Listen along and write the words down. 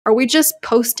Are we just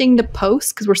posting to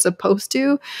post because we're supposed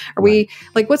to? Are we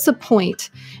like, what's the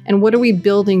point? And what are we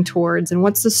building towards? And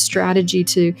what's the strategy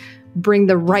to bring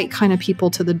the right kind of people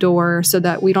to the door so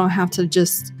that we don't have to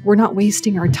we're not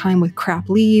wasting our time with crap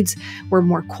leads. We're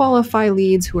more qualified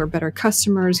leads who are better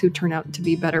customers, who turn out to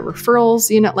be better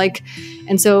referrals,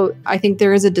 and so I think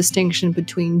there is a distinction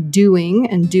between doing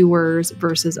and doers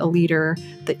versus a leader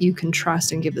that you can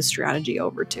trust and give the strategy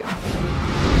over to.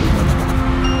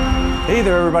 Hey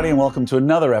there, everybody, and welcome to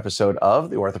another episode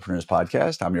of the Orthopreneurs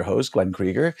Podcast. I'm your host, Glenn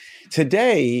Krieger.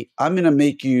 Today, I'm going to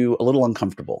make you a little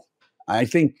uncomfortable. I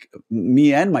think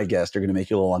me and my guest are going to make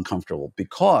you a little uncomfortable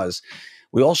because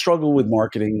we all struggle with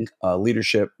marketing,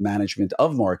 leadership, management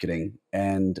of marketing.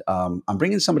 And I'm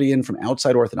bringing somebody in from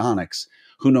outside orthodontics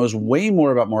who knows way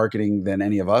more about marketing than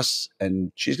any of us.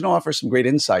 And she's going to offer some great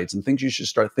insights and things you should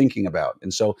start thinking about.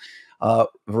 And so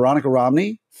Veronica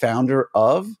Romney, founder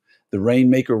of the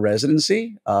Rainmaker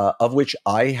Residency, of which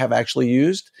I have actually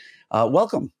used.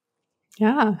 Welcome.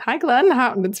 Yeah. Hi,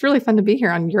 Glenn. It's really fun to be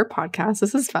here on your podcast.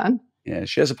 This is fun. Yeah,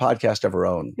 she has a podcast of her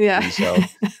own. Yeah. And so,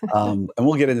 and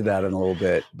we'll get into that in a little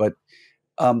bit. But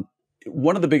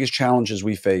one of the biggest challenges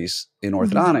we face in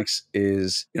orthodontics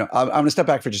is, I'm going to step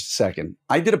back for just a second.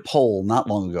 I did a poll not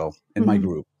long ago in my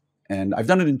group, and I've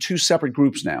done it in two separate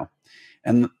groups now.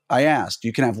 And I asked,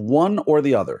 you can have one or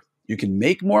the other. You can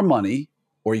make more money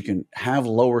or you can have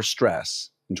lower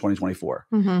stress in 2024.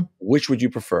 Which would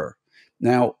you prefer?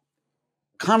 Now,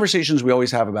 conversations we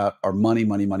always have about are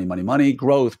money,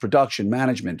 growth, production,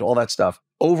 management, all that stuff.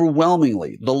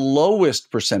 Overwhelmingly, the lowest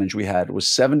percentage we had was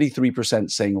 73%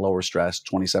 saying lower stress,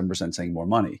 27% saying more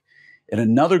money. In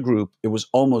another group, it was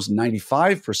almost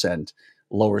 95%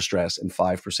 lower stress and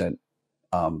 5%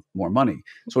 more money.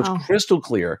 So it's crystal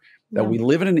clear that we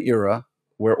live in an era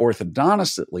where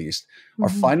orthodontists, at least, are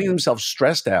finding themselves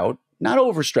stressed out, not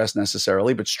overstressed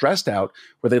necessarily, but stressed out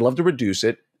where they love to reduce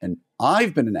it. And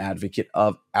I've been an advocate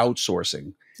of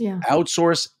outsourcing. Yeah.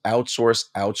 Outsource.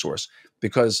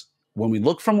 Because when we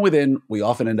look from within, we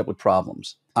often end up with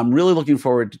problems. I'm really looking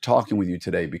forward to talking with you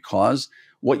today because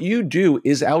what you do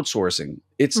is outsourcing.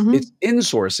 It's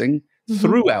insourcing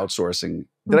through outsourcing.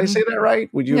 Did I say that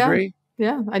right? Would you agree?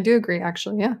 Yeah, I do agree,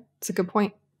 actually. Yeah, it's a good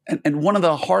point. And one of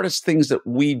the hardest things that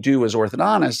we do as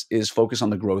orthodontists is focus on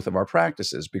the growth of our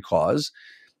practices because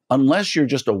unless you're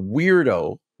just a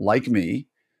weirdo like me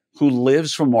who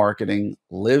lives for marketing,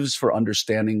 lives for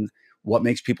understanding what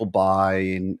makes people buy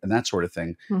and that sort of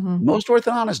thing, most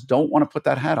orthodontists don't want to put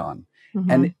that hat on.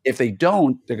 And if they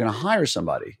don't, they're going to hire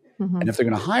somebody. And if they're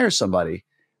going to hire somebody,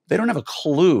 they don't have a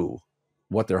clue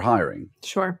what they're hiring.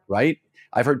 Sure. Right?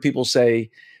 I've heard people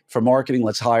say, for marketing,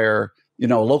 let's hire a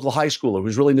local high schooler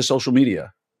who's really into social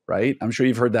media, right? I'm sure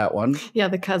you've heard that one. Yeah,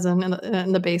 the cousin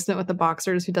in the basement with the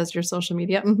boxers who does your social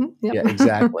media. Yep. Yeah,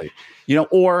 exactly.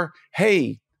 Or,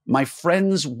 hey, my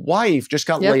friend's wife just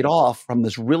got laid off from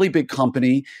this really big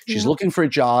company. She's looking for a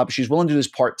job. She's willing to do this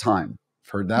part-time.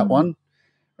 Heard that one,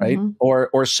 right?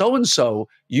 Or so-and-so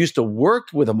used to work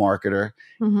with a marketer.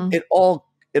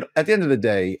 At the end of the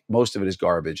day, most of it is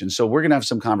garbage. And so we're going to have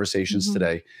some conversations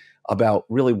today about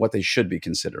really what they should be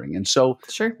considering. And so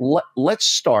let's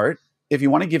start. If you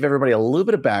want to give everybody a little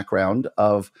bit of background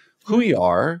of who you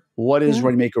are, what is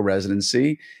Rainmaker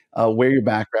Residency, where your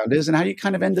background is, and how you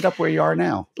kind of ended up where you are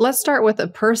now. Let's start with a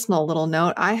personal little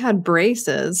note. I had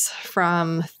braces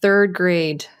from 3rd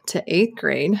grade to 8th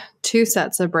grade, 2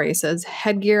 sets of braces.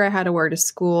 Headgear I had to wear to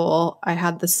school. I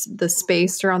had the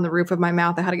spacer on the roof of my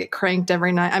mouth. I had to get cranked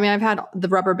every night. I mean, I've had the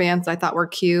rubber bands I thought were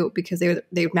cute because they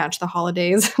would match the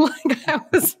holidays. Like I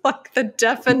was like the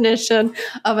definition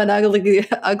of an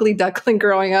ugly duckling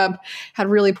growing up. Had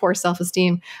really poor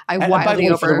self-esteem. For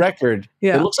the record,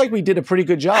 it looks like we did a pretty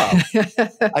good job.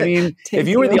 I mean, if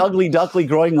you were the ugly duckling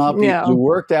growing up, you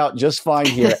worked out just fine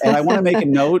here. And I want to make a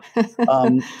note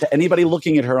to anybody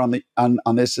looking at her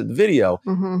on this video.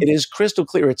 It is crystal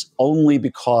clear it's only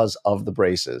because of the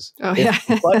braces.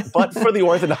 But for the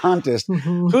orthodontist,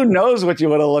 who knows what you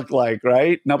would have looked like,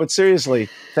 right? No, but seriously,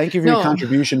 thank you for your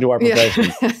contribution to our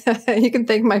profession. You can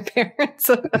thank my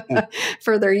parents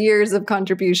for their years of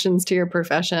contributions to your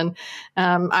profession.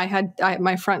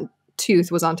 My front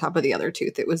tooth was on top of the other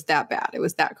tooth. It was that bad. It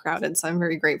was that crowded. So I'm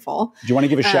very grateful. Do you want to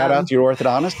give a shout out to your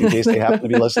orthodontist in case they happen to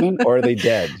be listening, or are they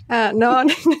dead? No, I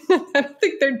don't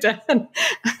think they're dead.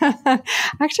 I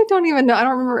actually don't even know. I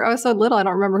don't remember. I was so little. I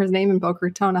don't remember his name in Boca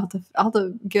Raton. I'll have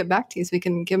to get back to you so we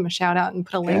can give him a shout out and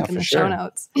put a link in the show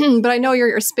notes. But I know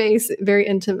your space very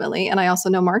intimately. And I also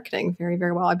know marketing very,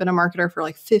 very well. I've been a marketer for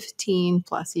like 15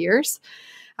 plus years.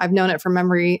 I've known it from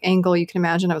every angle you can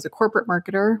imagine. I was a corporate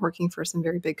marketer working for some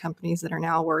very big companies that are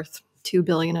now worth $2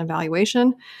 billion in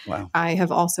valuation. Wow. I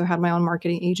have also had my own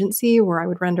marketing agency where I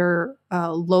would render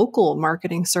local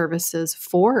marketing services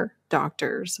for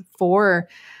doctors, for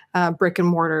brick and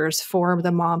mortars, for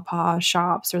the mom and pop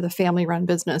shops or the family run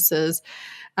businesses.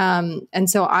 And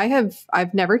so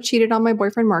I've never cheated on my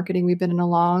boyfriend marketing. We've been in a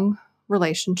long-term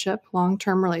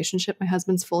relationship. My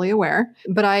husband's fully aware.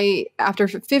 But after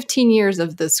 15 years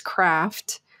of this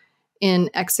craft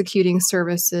in executing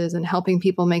services and helping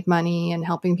people make money and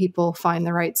helping people find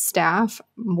the right staff,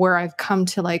 where I've come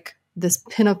to like this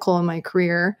pinnacle in my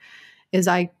career is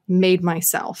I made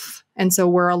myself. And so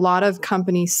where a lot of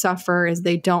companies suffer is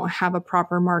they don't have a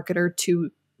proper marketer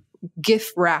to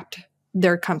gift wrap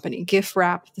their company, gift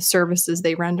wrap the services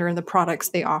they render and the products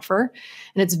they offer.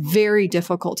 And it's very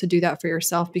difficult to do that for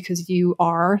yourself because you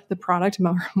are the product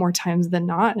more times than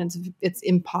not. And it's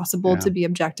impossible to be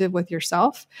objective with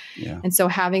yourself. Yeah. And so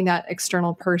having that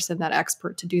external person, that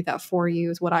expert to do that for you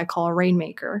is what I call a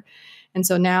rainmaker. And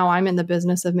so now I'm in the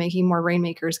business of making more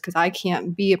rainmakers because I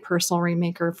can't be a personal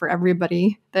rainmaker for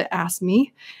everybody that asks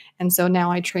me. And so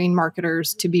now I train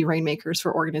marketers to be rainmakers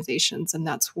for organizations. And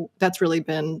that's really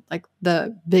been like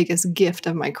the biggest gift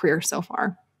of my career so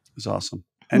far. It's awesome.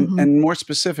 And more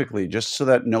specifically, just so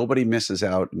that nobody misses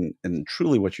out in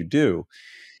truly what you do,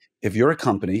 if you're a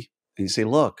company and you say,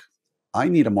 look, I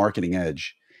need a marketing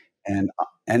edge and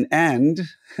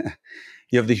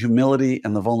you have the humility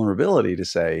and the vulnerability to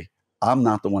say, I'm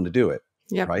not the one to do it.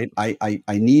 Yep. Right. I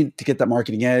need to get that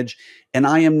marketing edge. And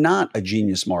I am not a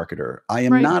genius marketer. I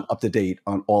am not up to date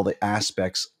on all the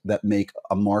aspects that make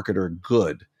a marketer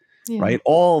good. Yeah. Right.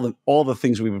 All the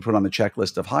things we would put on the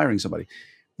checklist of hiring somebody.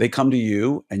 They come to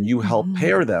you and you help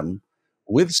pair them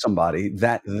with somebody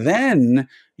that then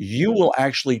you will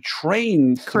actually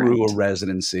train through a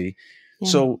residency. Yeah.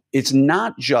 So it's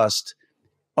not just,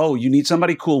 oh, you need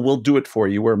somebody cool, we'll do it for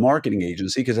you. We're a marketing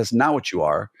agency, because that's not what you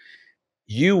are.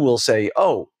 You will say,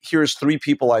 oh, here's 3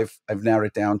 people I've narrowed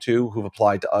it down to who've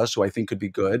applied to us who I think could be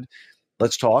good.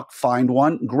 Let's talk, find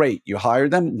one. Great. You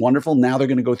hired them. Wonderful. Now they're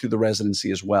going to go through the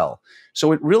residency as well.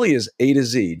 So it really is A to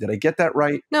Z. Did I get that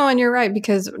right? No, and you're right,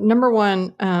 because number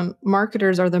one,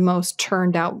 marketers are the most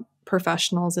churned out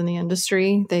professionals in the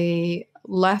industry. They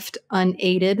left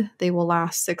unaided, they will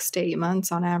last 6 to 8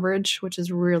 months on average, which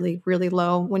is really, really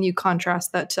low when you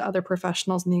contrast that to other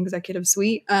professionals in the executive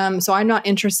suite. So I'm not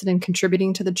interested in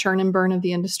contributing to the churn and burn of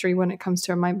the industry when it comes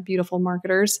to my beautiful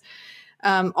marketers.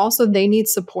 Also, they need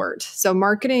support. So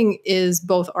marketing is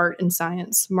both art and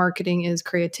science. Marketing is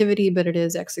creativity, but it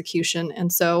is execution.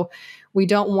 And so we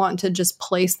don't want to just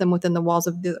place them within the walls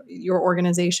of your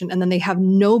organization and then they have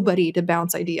nobody to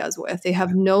bounce ideas with. They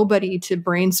have nobody to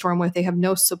brainstorm with. They have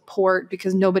no support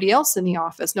because nobody else in the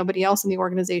office, nobody else in the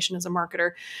organization is a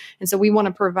marketer. And so we want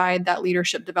to provide that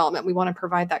leadership development. We want to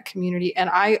provide that community. And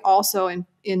I also,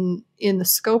 in the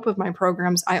scope of my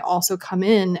programs, I also come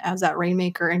in as that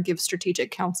rainmaker and give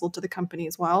strategic counsel to the company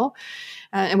as well.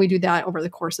 And we do that over the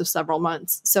course of several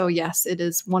months. So yes, it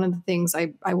is one of the things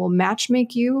I will match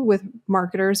make you with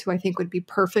marketers who I think would be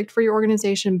perfect for your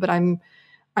organization, but I'm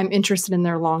interested in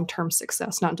their long-term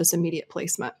success, not just immediate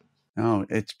placement. No,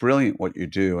 it's brilliant what you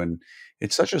do. And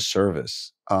it's such a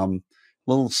service.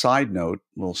 Little side note,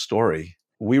 little story.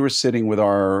 We were sitting with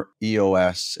our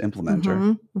EOS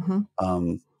implementer.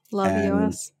 Love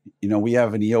EOS. You know, we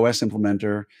have an EOS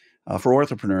implementer for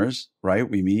orthopreneurs, right?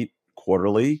 We meet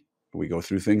quarterly. We go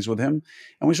through things with him.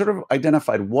 And we sort of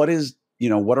identified what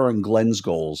are Glenn's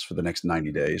goals for the next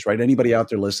 90 days, right? Anybody out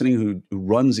there listening who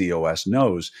runs EOS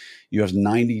knows you have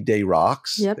 90-day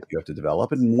rocks that you have to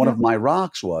develop. And one of my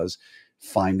rocks was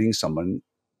finding someone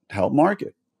to help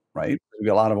market, right? We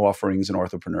got a lot of offerings in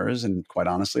orthopreneurs. And quite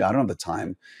honestly, I don't have the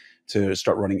time to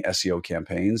start running SEO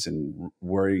campaigns and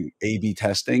worrying A/B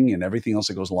testing and everything else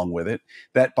that goes along with it.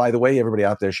 That, by the way, everybody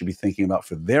out there should be thinking about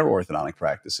for their orthodontic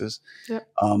practices. Yep.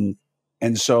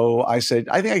 And so I said,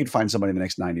 I think I could find somebody in the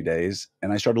next 90 days.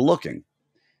 And I started looking.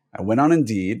 I went on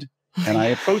Indeed and I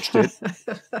approached it.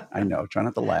 I know, try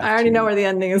not to laugh. I already know where the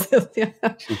ending is.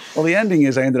 Well, the ending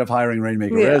is I ended up hiring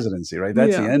Rainmaker Residency, right?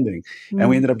 That's the ending. And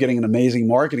we ended up getting an amazing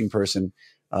marketing person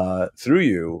through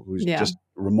you who's just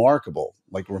remarkable,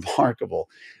 like remarkable.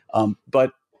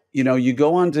 But, you know, you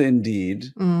go on to Indeed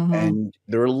and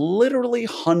there are literally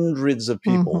hundreds of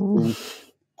people who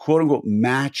quote unquote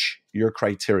match your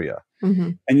criteria.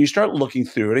 And you start looking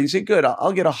through it and you say, good,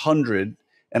 I'll get 100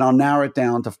 and I'll narrow it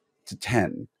down to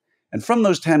 10. And from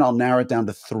those 10, I'll narrow it down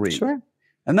to 3. Sure.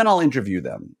 And then I'll interview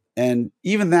them. And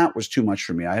even that was too much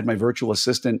for me. I had my virtual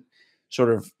assistant, sort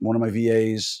of one of my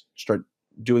VAs, start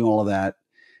doing all of that.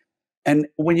 And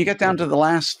when you get down to the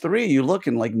last 3, you look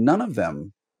and like none of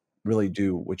them really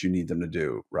do what you need them to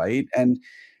do, right? And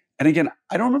again,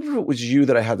 I don't remember if it was you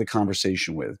that I had the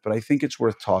conversation with, but I think it's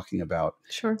worth talking about.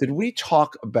 Sure. Did we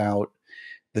talk about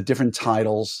the different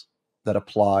titles that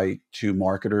apply to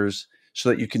marketers so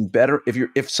that you can better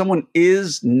if someone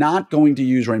is not going to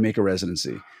use Rainmaker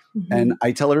Residency, and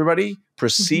I tell everybody,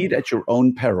 proceed at your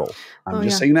own peril. I'm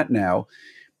just saying that now.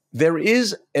 There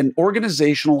is an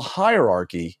organizational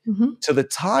hierarchy to the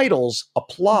titles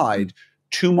applied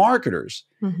to marketers.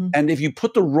 And if you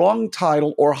put the wrong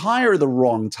title or hire the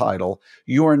wrong title,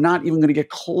 you are not even going to get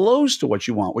close to what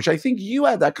you want, which I think you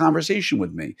had that conversation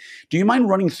with me. Do you mind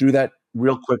running through that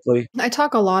real quickly? I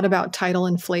talk a lot about title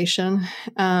inflation,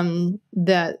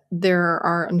 that there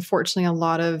are unfortunately a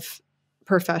lot of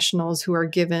professionals who are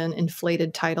given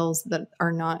inflated titles that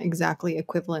are not exactly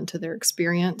equivalent to their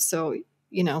experience. So,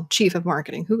 chief of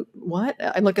marketing, what?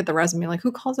 I look at the resume, like,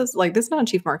 who calls this? Like, this is not a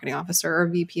chief marketing officer or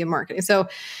VP of marketing. So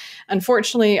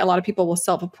unfortunately, a lot of people will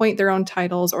self-appoint their own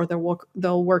titles, or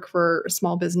they'll work for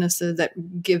small businesses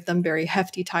that give them very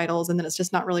hefty titles. And then it's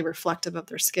just not really reflective of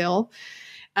their skill.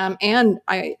 And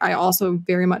I also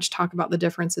very much talk about the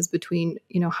differences between,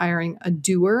 hiring a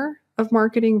doer of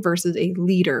marketing versus a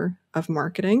leader of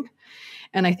marketing.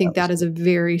 And I think that is a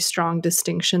very strong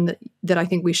distinction that I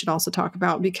think we should also talk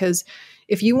about, because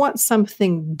if you want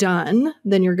something done,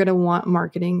 then you're going to want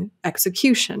marketing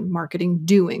execution, marketing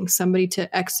doing, somebody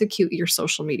to execute your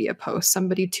social media posts,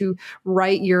 somebody to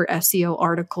write your SEO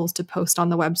articles to post on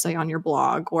the website, on your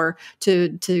blog, or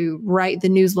to write the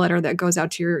newsletter that goes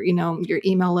out to your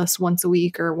email list once a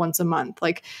week or once a month.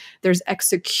 Like, there's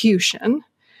execution.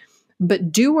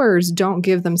 But doers don't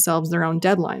give themselves their own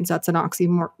deadlines. That's an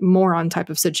oxymoron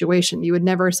type of situation. You would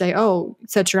never say, oh,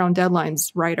 set your own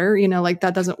deadlines, writer.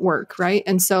 That doesn't work, right?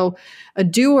 And so a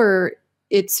doer,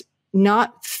 it's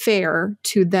not fair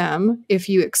to them if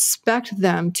you expect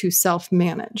them to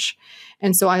self-manage.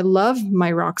 And so I love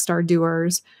my rockstar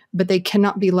doers, but they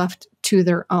cannot be left to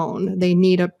their own. They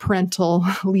need a parental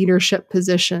leadership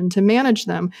position to manage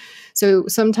them. So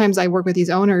sometimes I work with these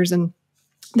owners, and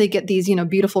they get these,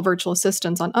 beautiful virtual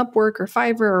assistants on Upwork or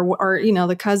Fiverr, or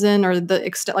the cousin or the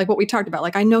extent, like what we talked about.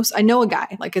 Like, I know a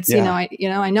guy, like it's, I know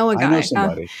a guy. I know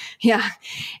somebody.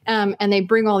 And they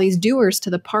bring all these doers to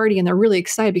the party, and they're really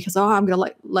excited because, I'm going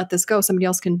to let this go. Somebody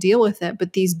else can deal with it.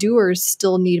 But these doers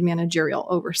still need managerial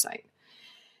oversight.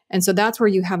 And so that's where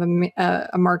you have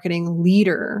a marketing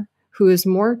leader who is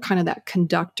more kind of that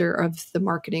conductor of the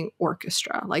marketing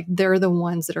orchestra. Like, they're the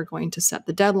ones that are going to set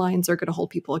the deadlines. They're going to hold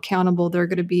people accountable. They're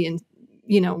going to be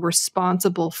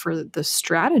responsible for the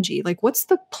strategy. Like, what's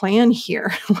the plan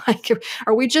here? Like,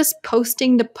 are we just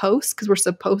posting to post because we're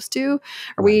supposed to?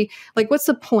 Are we like, what's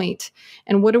the point?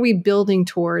 And what are we building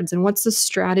towards? And what's the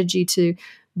strategy to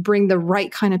bring the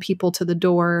right kind of people to the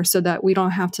door so that we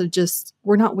don't have to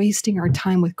we're not wasting our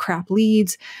time with crap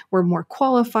leads. We're more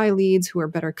qualified leads who are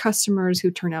better customers,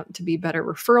 who turn out to be better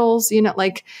referrals,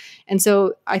 and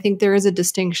so I think there is a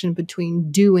distinction between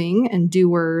doing and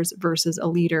doers versus a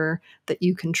leader that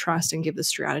you can trust and give the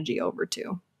strategy over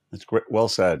to. That's great. Well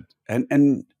said.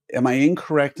 And am I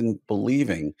incorrect in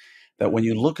believing that when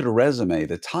you look at a resume,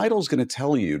 the title is going to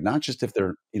tell you not just if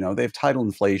they're, they have title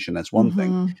inflation, that's one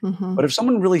thing. But if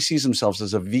someone really sees themselves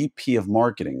as a VP of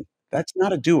marketing, that's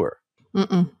not a doer,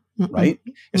 right?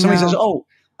 If somebody says, oh,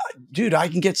 dude, I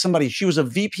can get somebody, she was a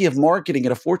VP of marketing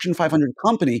at a Fortune 500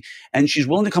 company, and she's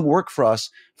willing to come work for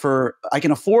us I can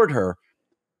afford her.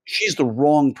 She's the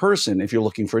wrong person if you're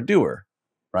looking for a doer.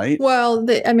 Right? Well,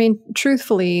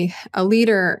 truthfully, a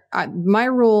leader, my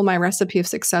recipe of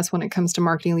success when it comes to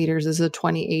marketing leaders is a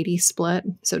 20-80 split.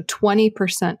 So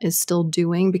 20% is still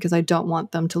doing, because I don't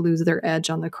want them to lose their edge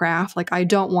on the craft. Like, I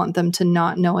don't want them to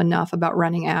not know enough about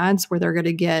running ads where they're going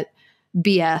to get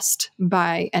BS'd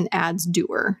by an ads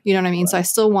doer. You know what I mean? Right. So I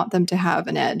still want them to have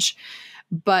an edge.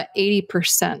 But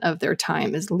 80% of their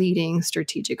time is leading,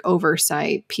 strategic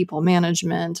oversight, people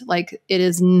management. Like, it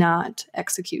is not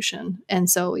execution. And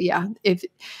so, if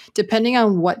depending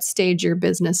on what stage your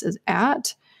business is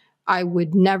at, I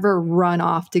would never run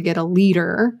off to get a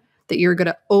leader that you're going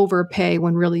to overpay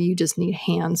when really you just need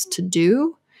hands to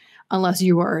do, unless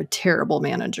you are a terrible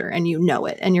manager and you know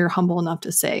it, and you're humble enough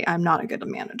to say, I'm not a good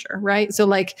manager, right? So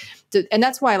and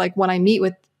that's why, like, when I meet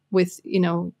with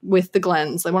the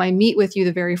Glens, like when I meet with you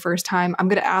the very first time, I'm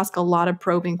going to ask a lot of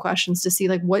probing questions to see,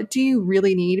 like, what do you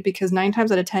really need? Because 9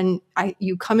 times out of 10,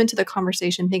 you come into the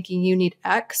conversation thinking you need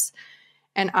X,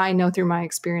 and I know through my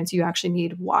experience, you actually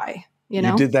need Y. you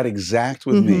know? You did that exact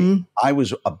with me. I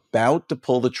was about to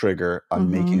pull the trigger on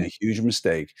making a huge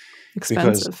mistake because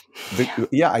Expensive.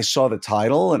 I saw the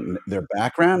title and their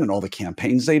background and all the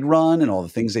campaigns they'd run and all the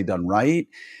things they'd done right.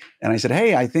 And I said,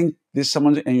 hey, I think this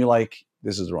someone, and you're like,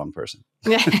 this is the wrong person.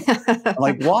 Yeah. I'm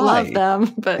like, why? Love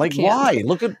them, but like, can't. why?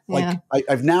 Look at, like,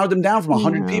 I've narrowed them down from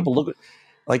 100 people. Look at,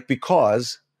 like,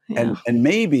 because, and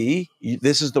maybe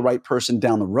this is the right person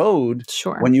down the road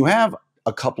when you have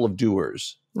a couple of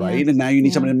doers, right? And now you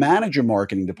need somebody to manage your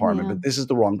marketing department, but this is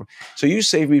the wrong. So you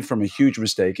saved me from a huge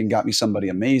mistake and got me somebody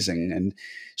amazing. And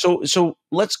so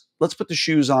let's put the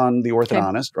shoes on the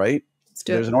orthodontist, right?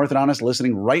 There's an orthodontist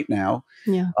listening right now,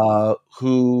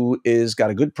 who is got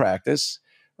a good practice,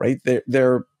 right?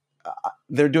 They're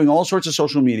doing all sorts of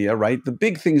social media, right? The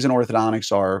big things in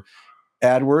orthodontics are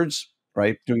AdWords,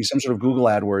 right? Doing some sort of Google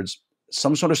AdWords,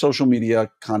 some sort of social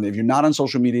media content. If you're not on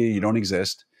social media, you don't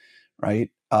exist, right?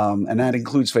 And that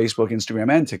includes Facebook,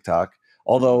 Instagram, and TikTok.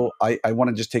 Although I want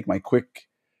to just take my quick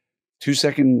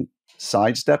 2-second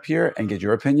sidestep here and get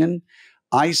your opinion.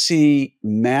 I see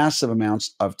massive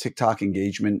amounts of TikTok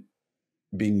engagement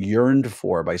being yearned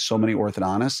for by so many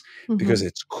orthodontists because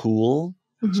it's cool,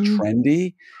 it's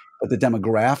trendy, but the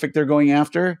demographic they're going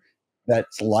after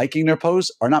that's liking their posts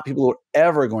are not people who are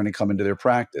ever going to come into their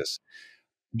practice.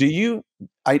 Do you,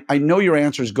 I know your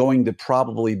answer is going to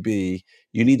probably be,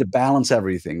 you need to balance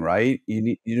everything, right? You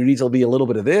need to be a little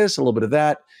bit of this, a little bit of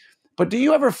that. But do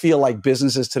you ever feel like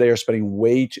businesses today are spending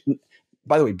way too,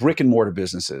 by the way, brick and mortar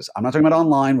businesses, I'm not talking about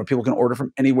online where people can order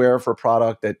from anywhere for a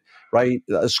product that, right?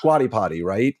 A squatty potty,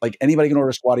 right? Like anybody can order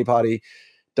a squatty potty.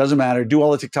 Doesn't matter. Do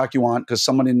all the TikTok you want because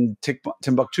someone in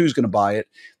Timbuktu is going to buy it.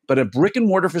 But a brick and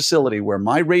mortar facility where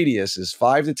my radius is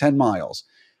 5 to 10 miles,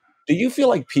 do you feel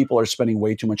like people are spending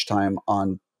way too much time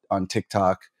on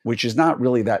TikTok, which is not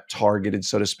really that targeted,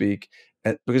 so to speak,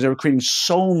 because they're creating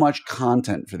so much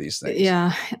content for these things?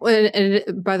 Yeah.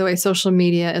 By the way, social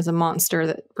media is a monster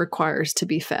that requires to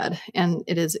be fed, and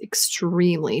it is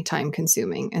extremely time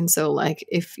consuming. And so, like,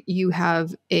 if you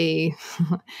have a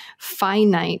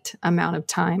finite amount of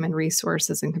time and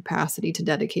resources and capacity to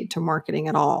dedicate to marketing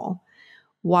at all,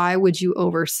 why would you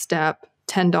overstep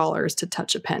 $10 to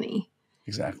touch a penny?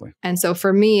 Exactly. And so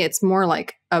for me, it's more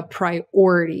like a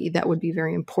priority that would be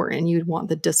very important. You'd want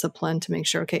the discipline to make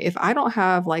sure, okay, if I don't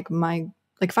have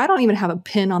if I don't even have a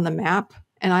pin on the map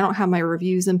and I don't have my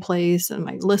reviews in place and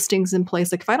my listings in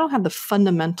place, like if I don't have the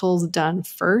fundamentals done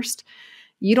first,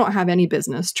 you don't have any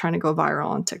business trying to go viral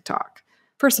on TikTok.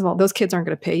 First of all, those kids aren't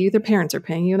going to pay you. Their parents are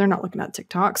paying you. They're not looking at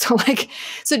TikTok. So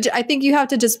I think you have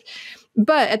to just,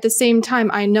 but at the same time,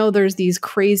 I know there's these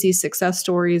crazy success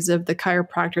stories of the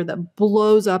chiropractor that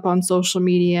blows up on social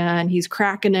media and he's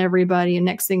cracking everybody. And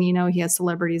next thing you know, he has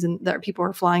celebrities and that people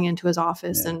are flying into his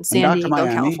office in San Diego,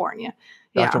 California.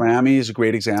 Dr. Miami is a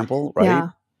great example, right?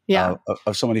 Yeah.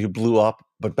 Of somebody who blew up,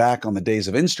 but back on the days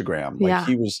of Instagram, like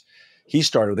he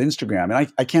started with Instagram,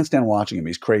 and I can't stand watching him.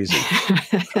 He's crazy.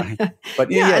 Right? But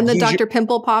and the Dr.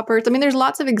 Pimple Poppers. I mean, there's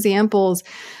lots of examples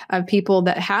of people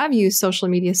that have used social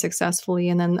media successfully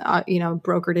and then,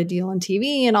 brokered a deal on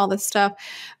TV and all this stuff.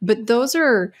 But those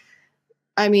are,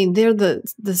 I mean, they're the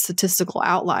statistical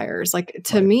outliers. Like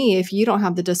to me, if you don't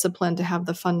have the discipline to have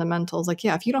the fundamentals,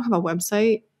 if you don't have a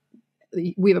website,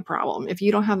 we have a problem. If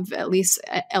you don't have at least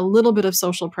a little bit of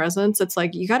social presence, it's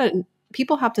like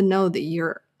people have to know that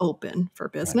you're open for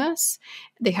business.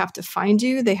 Right. They have to find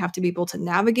you. They have to be able to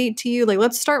navigate to you. Like,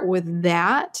 let's start with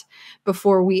that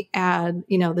before we add,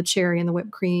 the cherry and the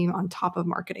whipped cream on top of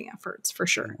marketing efforts, for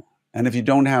sure. And if you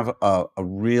don't have a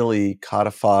really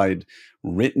codified,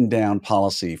 written down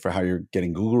policy for how you're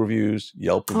getting Google reviews,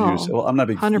 Yelp reviews. Well, I'm not a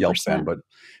big 100%. Yelp fan,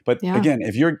 but again,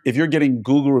 if you're getting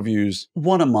Google reviews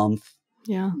one a month,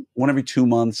 one every 2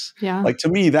 months. Yeah. Like to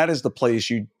me, that is the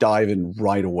place you dive in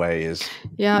right away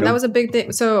that was a big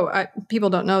thing. So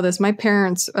people don't know this. My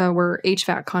parents were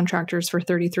HVAC contractors for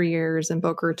 33 years in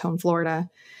Boca Raton, Florida.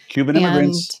 Cuban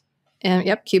immigrants.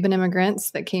 Cuban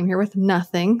immigrants that came here with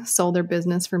nothing, sold their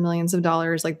business for millions of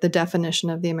dollars, like the definition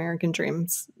of the American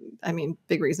dreams. I mean,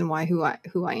 big reason why who I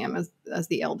am as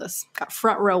the eldest, got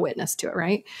front row witness to it,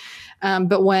 right?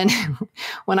 But when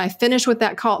I finished with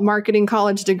that marketing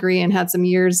college degree and had some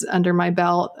years under my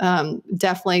belt,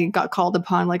 definitely got called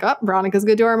upon like, Veronica's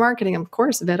going to do our marketing. Of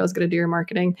course, Veto's going to do your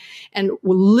marketing. And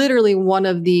literally one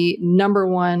of the number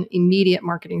one immediate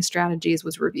marketing strategies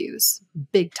was reviews,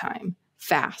 big time,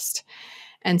 fast.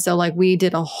 And so like we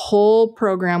did a whole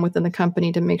program within the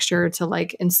company to make sure to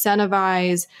like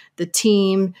incentivize the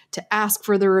team to ask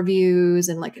for the reviews,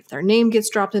 and like if their name gets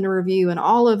dropped in a review and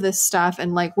all of this stuff.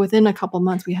 And like within a couple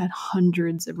months, we had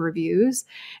hundreds of reviews.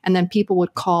 And then people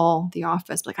would call the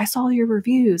office like, I saw your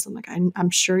reviews. I'm like, I'm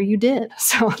sure you did.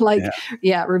 So like,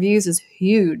 yeah, reviews is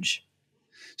huge.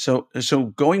 So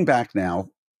going back now,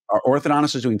 our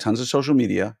orthodontist is doing tons of social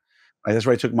media. Right? That's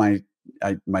where I took my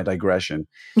digression.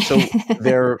 So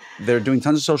they're doing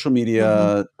tons of social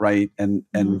media, right? And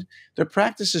their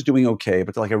practice is doing okay,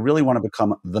 but they're like, I really want to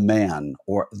become the man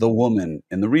or the woman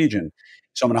in the region.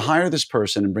 So I'm going to hire this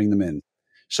person and bring them in.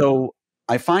 So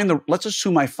let's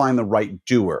assume I find the right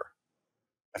doer.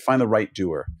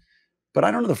 But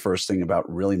I don't know the first thing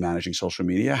about really managing social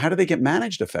media. How do they get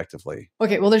managed effectively?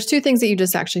 Okay, well, there's two things that you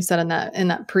just actually said in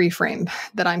that pre-frame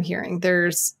that I'm hearing.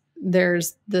 There's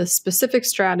the specific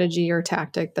strategy or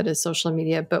tactic that is social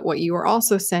media, but what you are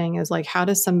also saying is like, how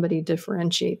does somebody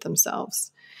differentiate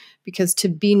themselves? Because to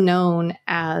be known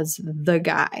as the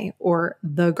guy or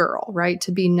the girl, right?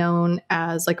 To be known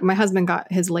as, like, my husband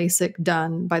got his LASIK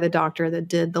done by the doctor that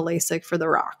did the LASIK for The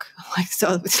Rock. Like,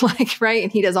 so it's like, right?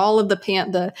 And he does all of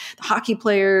the hockey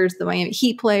players, the Miami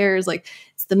Heat players, like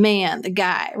it's the man, the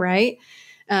guy, right?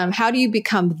 How do you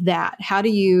become that? How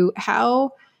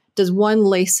does one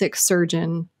LASIK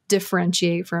surgeon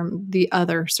differentiate from the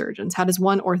other surgeons? How does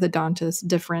one orthodontist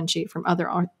differentiate from other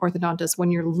orthodontists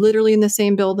when you're literally in the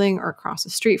same building or across the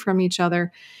street from each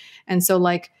other? And so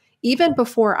like, even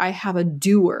before I have a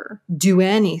doer do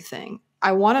anything,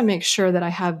 I want to make sure that I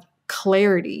have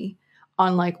clarity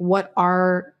on like what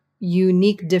our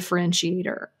unique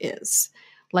differentiator is.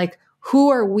 Like, who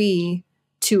are we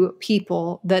to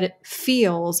people that it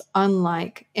feels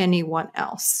unlike anyone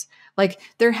else? Like,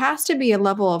 there has to be a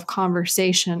level of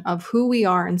conversation of who we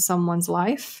are in someone's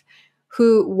life,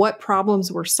 what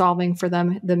problems we're solving for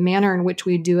them, the manner in which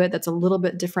we do it that's a little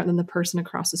bit different than the person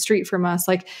across the street from us.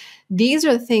 Like, these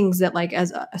are things that, like,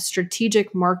 as a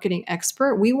strategic marketing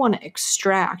expert, we want to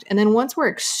extract. And then once we're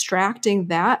extracting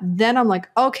that, then I'm like,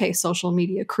 okay, social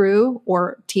media crew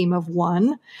or team of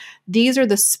one, these are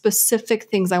the specific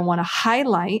things I want to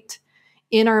highlight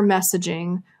in our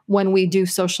messaging when we do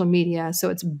social media. So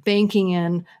it's banking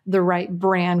in the right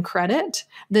brand credit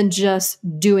than just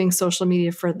doing social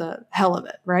media for the hell of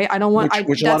it, right? I don't want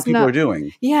which a lot of people are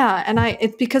doing. Yeah, and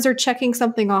it's because they're checking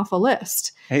something off a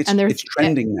list. Hey, it's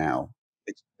trending now.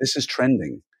 This is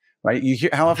trending, right?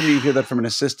 How often do you hear that from an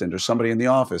assistant or somebody in the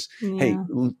office? Yeah. Hey,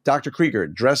 Dr. Krieger,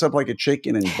 dress up like a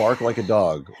chicken and bark like a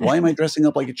dog. Why am I dressing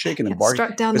up like a chicken and barking?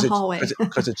 Struck down the hallway.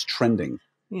 Because it's trending.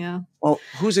 Yeah. Well,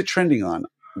 who's it trending on?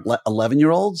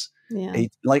 11-year-olds? Yeah.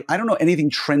 Like, I don't know anything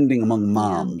trending among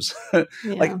moms,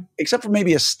 like, except for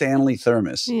maybe a Stanley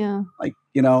thermos. Yeah. Like,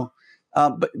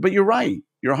 but you're right.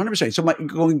 You're 100%. So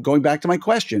going back to my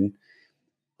question,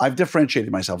 I've differentiated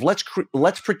myself.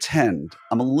 Let's pretend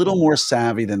I'm a little more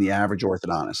savvy than the average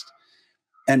orthodontist.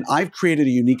 And I've created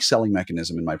a unique selling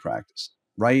mechanism in my practice,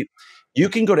 right? You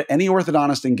can go to any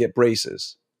orthodontist and get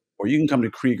braces, or you can come to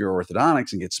Krieger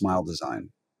Orthodontics and get smile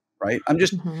design. Right? I'm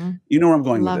just, you know where I'm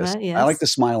going with this. Yes. I like the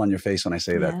smile on your face when I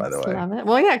say that, by the way. Love it.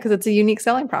 Well, yeah, because it's a unique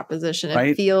selling proposition.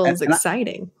 It feels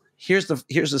exciting. Here's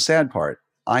the sad part.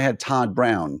 I had Todd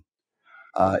Brown,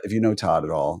 if you know Todd at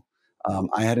all.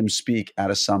 I had him speak at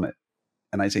a summit,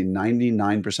 and I'd say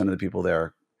 99% of the people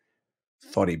there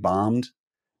thought he bombed,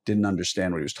 didn't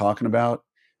understand what he was talking about,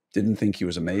 didn't think he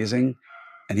was amazing,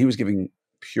 and he was giving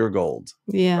pure gold.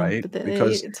 Yeah, right?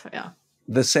 Because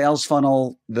the sales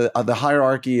funnel, the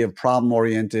hierarchy of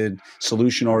problem-oriented,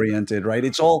 solution-oriented, right?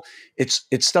 It's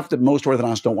stuff that most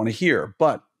orthodontists don't want to hear.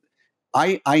 But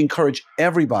I encourage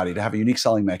everybody to have a unique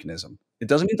selling mechanism. It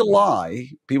doesn't mean to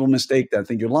lie. People mistake that,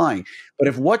 think you're lying. But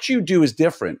if what you do is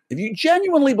different, if you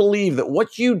genuinely believe that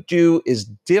what you do is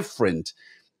different,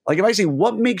 like if I say,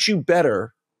 what makes you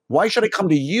better? Why should I come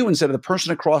to you instead of the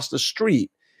person across the street?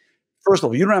 First of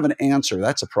all, if you don't have an answer,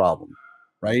 that's a problem.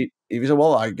 Right? If you say,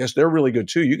 well, I guess they're really good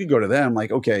too, you could go to them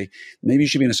like, okay, maybe you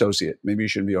should be an associate. Maybe you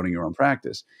shouldn't be owning your own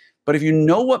practice. But if you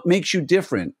know what makes you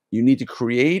different, you need to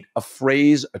create a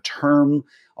phrase, a term,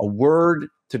 a word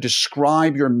to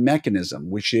describe your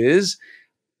mechanism, which is,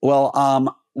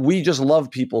 we just love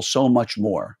people so much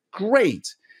more.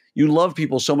 Great. You love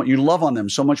people so much. You love on them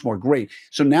so much more. Great.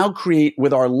 So now create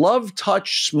with our love,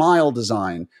 touch, smile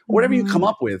design, whatever you come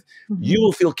up with, you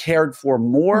will feel cared for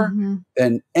more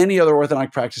than any other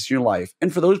orthodontic practice in your life.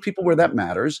 And for those people where that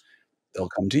matters, they'll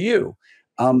come to you.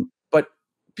 But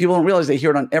people don't realize they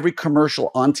hear it on every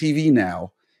commercial on TV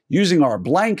now using our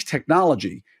blank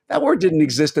technology. That word didn't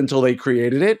exist until they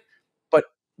created it.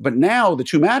 But now the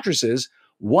two mattresses,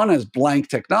 One has blank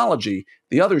technology,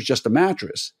 the other is just a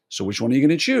mattress. So which one are you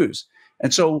going to choose?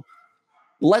 And so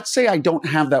let's say I don't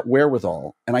have that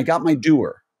wherewithal and I got my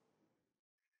doer.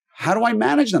 How do I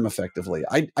manage them effectively?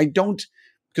 I don't,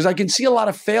 because I can see a lot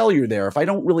of failure there if I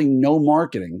don't really know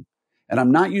marketing and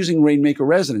I'm not using Rainmaker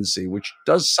Residency, which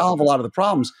does solve a lot of the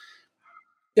problems.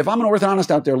 If I'm an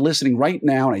orthodontist out there listening right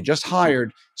now and I just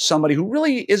hired somebody who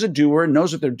really is a doer and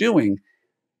knows what they're doing,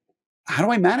 how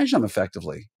do I manage them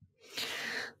effectively?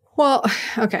 Well,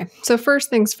 okay. So first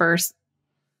things first,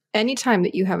 anytime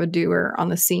that you have a doer on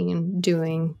the scene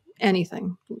doing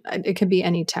anything, it could be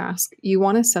any task, you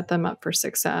want to set them up for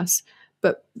success.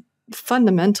 But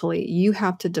fundamentally, you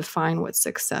have to define what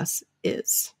success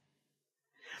is.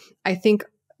 I think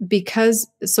because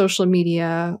social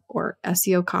media or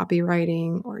SEO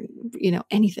copywriting or,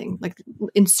 anything, like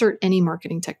insert any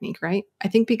marketing technique, right? I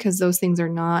think because those things are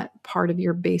not part of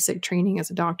your basic training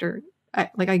as a doctor,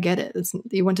 I get it.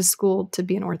 You went to school to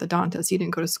be an orthodontist. You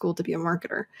didn't go to school to be a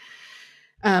marketer.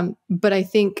 But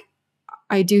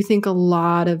I do think a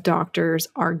lot of doctors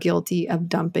are guilty of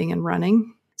dumping and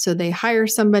running. So they hire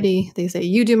somebody, they say,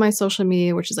 you do my social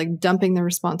media, which is like dumping the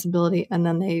responsibility. And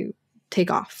then they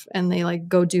take off and they like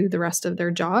go do the rest of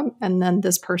their job. And then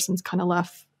this person's kind of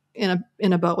left in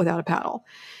a boat without a paddle.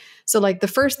 So like the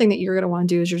first thing that you're going to want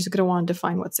to do is you're just going to want to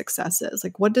define what success is.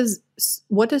 Like what does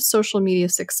social media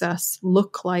success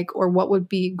look like, or what would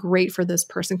be great for this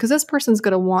person? Because this person's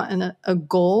going to want a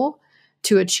goal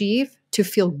to achieve, to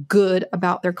feel good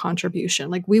about their contribution.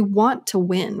 Like we want to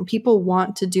win. People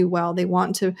want to do well. They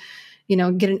want to,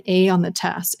 get an A on the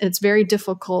test. And it's very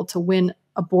difficult to win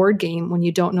a board game when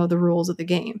you don't know the rules of the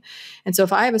game. And so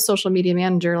if I have a social media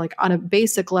manager, like on a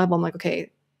basic level, I'm like,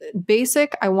 okay,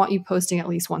 basic, I want you posting at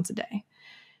least once a day.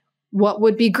 What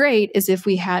would be great is if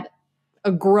we had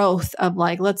a growth of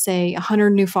like, let's say 100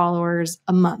 new followers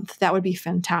a month. That would be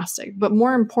fantastic. But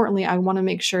more importantly, I want to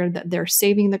make sure that they're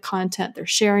saving the content, they're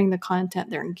sharing the content,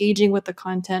 they're engaging with the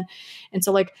content. And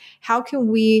so like, how can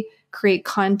we create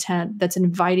content that's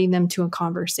inviting them to a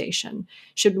conversation?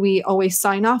 Should we always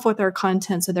sign off with our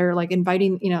content so they're like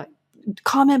inviting,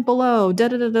 comment below, da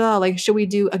da da da. Like, should we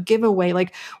do a giveaway?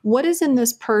 Like, what is in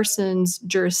this person's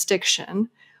jurisdiction?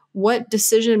 What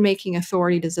decision-making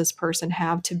authority does this person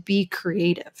have to be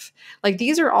creative? Like,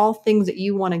 these are all things that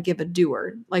you want to give a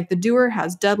doer. Like, the doer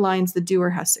has deadlines, the doer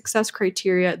has success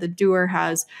criteria, the doer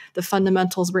has the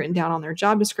fundamentals written down on their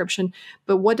job description.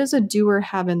 But what does a doer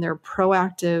have in their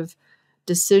proactive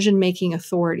decision-making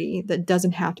authority that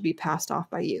doesn't have to be passed off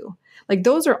by you? Like,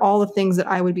 those are all the things that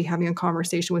I would be having a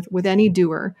conversation with any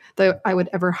doer that I would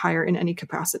ever hire in any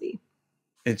capacity.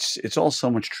 It's all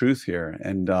so much truth here.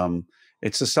 And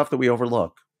it's the stuff that we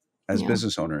overlook as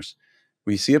business owners.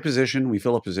 We see a position, we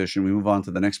fill a position, we move on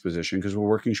to the next position because we're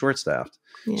working short-staffed.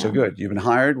 Yeah. So good. You've been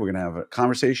hired. We're going to have a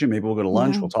conversation. Maybe we'll go to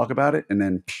lunch. We'll talk about it. And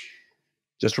then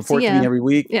just report to me every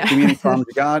week. Give me any problems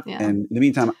you got. And in the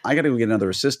meantime, I got to go get another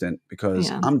assistant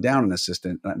because I'm down an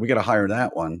assistant. We got to hire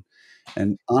that one.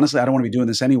 And honestly, I don't want to be doing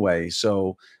this anyway.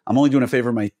 So I'm only doing a favor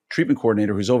of my treatment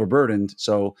coordinator who's overburdened.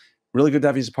 So really good to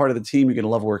have you as a part of the team. You're going to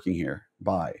love working here.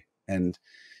 Bye. And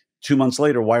 2 months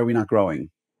later, why are we not growing?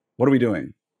 What are we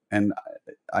doing? And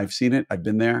I've seen it. I've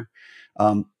been there.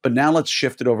 But now let's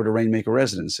shift it over to Rainmaker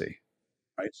Residency.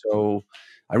 Right. So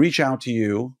I reach out to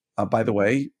you. By the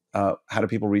way, how do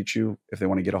people reach you if they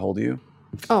want to get a hold of you?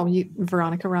 Oh,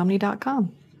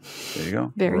 VeronicaRomney.com. There you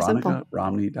go. Very simple.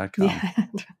 VeronicaRomney.com. Yeah.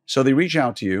 So they reach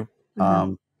out to you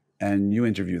and you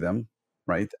interview them,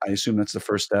 right? I assume that's the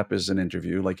first step is an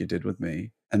interview like you did with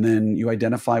me. And then you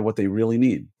identify what they really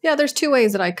need. Yeah, there's two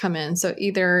ways that I come in. So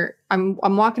either I'm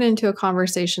walking into a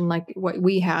conversation like what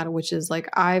we had, which is like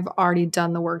I've already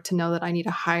done the work to know that I need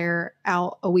to hire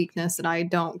out a weakness that I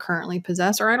don't currently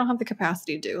possess or I don't have the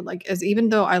capacity to do. Like even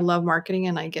though I love marketing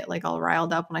and I get like all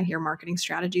riled up when I hear marketing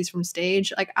strategies from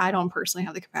stage, like I don't personally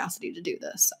have the capacity to do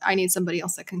this. I need somebody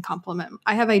else that can complement.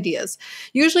 I have ideas.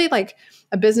 Usually like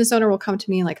a business owner will come to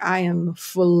me like I am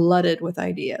flooded with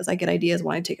ideas. I get ideas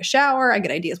when I take a shower. I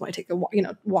get ideas when I take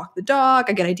walk the dog.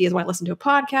 I get ideas when I listen to a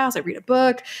podcast. I read a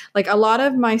book. Like a lot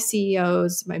of my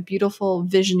CEOs, my beautiful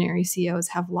visionary CEOs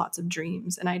have lots of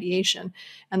dreams and ideation.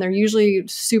 And they're usually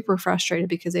super frustrated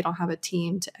because they don't have a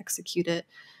team to execute it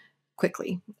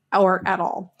quickly or at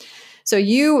all. So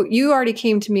you already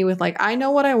came to me with like, I know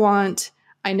what I want.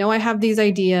 I know I have these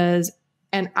ideas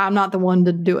and I'm not the one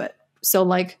to do it. So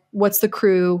like, what's the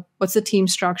crew? What's the team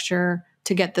structure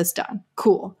to get this done?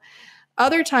 Cool.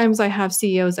 Other times I have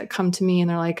CEOs that come to me and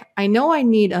they're like, I know I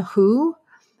need a who,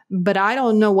 but I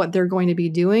don't know what they're going to be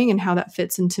doing and how that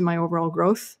fits into my overall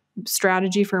growth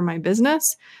strategy for my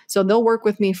business. So they'll work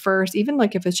with me first, even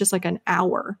like if it's just like an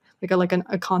hour, like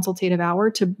a consultative hour,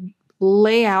 to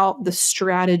lay out the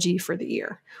strategy for the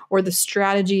year, or the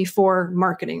strategy for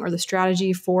marketing, or the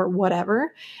strategy for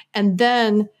whatever. And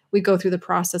then we go through the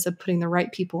process of putting the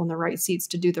right people in the right seats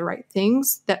to do the right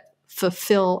things that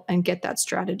fulfill and get that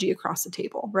strategy across the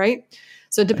table, right?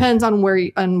 So it depends on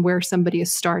where somebody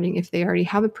is starting, if they already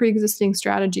have a pre-existing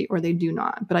strategy or they do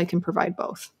not, but I can provide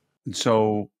both.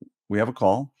 So we have a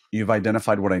call. You've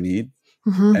identified what I need,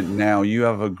 and now you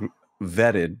have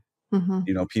vetted,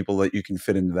 people that you can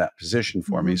fit into that position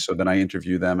for me. So then I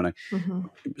interview them, and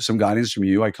some guidance from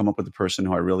you. I come up with the person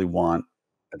who I really want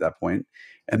at that point,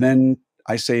 and then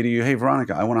I say to you, "Hey,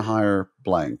 Veronica, I want to hire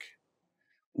blank.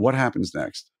 What happens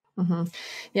next?"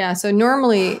 Yeah. So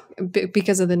normally,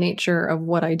 because of the nature of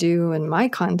what I do and my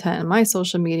content and my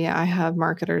social media, I have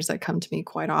marketers that come to me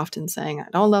quite often saying, I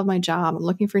don't love my job. I'm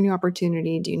looking for a new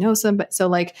opportunity. Do you know somebody? So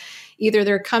like either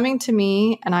they're coming to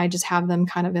me and I just have them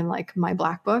kind of in like my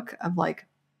black book of like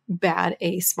bad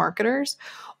ace marketers,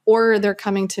 or they're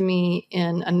coming to me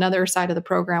in another side of the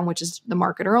program, which is the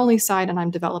marketer only side, and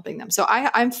I'm developing them. So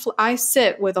I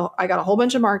sit with, I got a whole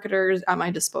bunch of marketers at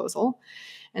my disposal.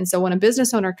 And so when a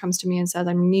business owner comes to me and says,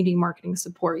 I'm needing marketing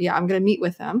support, I'm going to meet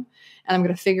with them and I'm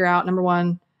going to figure out, number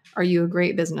one, are you a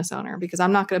great business owner? Because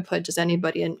I'm not going to put just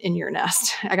anybody in your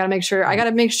nest. I got to make sure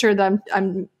that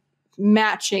I'm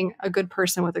matching a good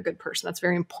person with a good person. That's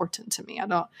very important to me. I'm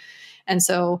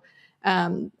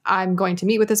going to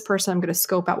meet with this person. I'm going to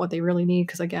scope out what they really need.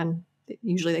 Because again,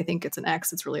 usually they think it's an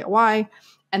X, it's really a Y.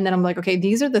 And then I'm like, okay,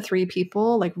 these are the 3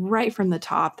 people like right from the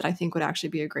top that I think would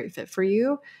actually be a great fit for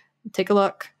you. Take a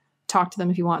look, talk to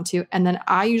them if you want to. And then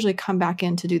I usually come back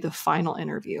in to do the final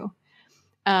interview.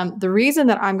 The reason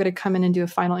that I'm going to come in and do a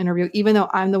final interview, even though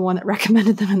I'm the one that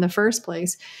recommended them in the first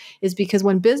place, is because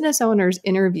when business owners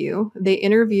interview, they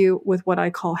interview with what I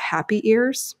call happy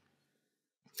ears.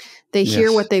 They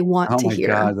hear what they want to hear.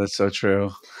 Oh my God, that's so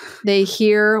true. They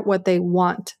hear what they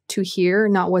want to hear,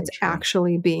 not what's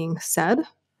actually being said,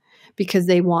 because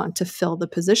they want to fill the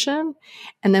position.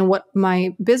 And then what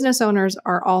my business owners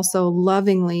are also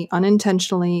lovingly,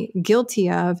 unintentionally guilty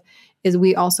of is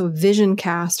we also vision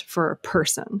cast for a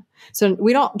person. So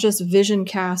we don't just vision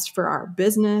cast for our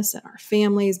business and our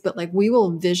families, but like we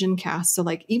will vision cast. So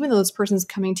like even though this person's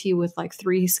coming to you with like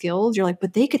 3 skills, you're like,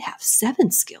 but they could have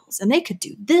 7 skills and they could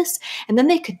do this and then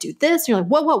they could do this. And you're like,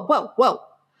 whoa, whoa, whoa, whoa.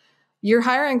 You're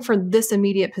hiring for this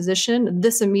immediate position,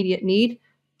 this immediate need.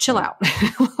 Chill out.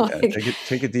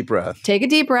 Take a deep breath. Take a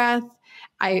deep breath.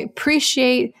 I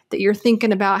appreciate that you're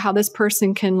thinking about how this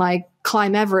person can like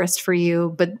climb Everest for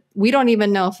you, but we don't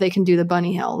even know if they can do the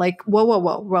bunny hill. Like, whoa, whoa,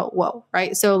 whoa, whoa, whoa.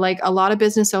 Right. So like a lot of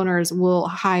business owners will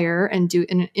hire and do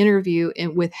an interview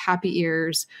with happy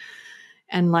ears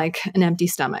and like an empty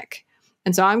stomach.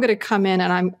 And so I'm going to come in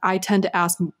and I tend to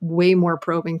ask way more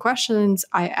probing questions.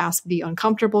 I ask the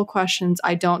uncomfortable questions.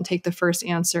 I don't take the first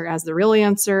answer as the real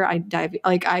answer.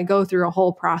 I go through a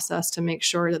whole process to make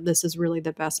sure that this is really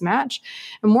the best match.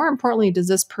 And more importantly, does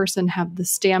this person have the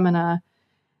stamina,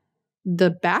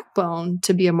 the backbone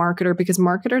to be a marketer? Because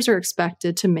marketers are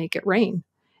expected to make it rain.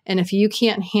 And if you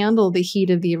can't handle the heat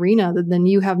of the arena, then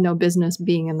you have no business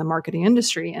being in the marketing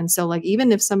industry. And so like,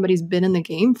 even if somebody's been in the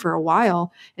game for a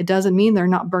while, it doesn't mean they're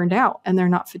not burned out and they're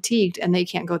not fatigued and they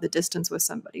can't go the distance with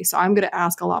somebody. So I'm going to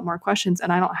ask a lot more questions,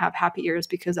 and I don't have happy ears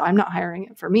because I'm not hiring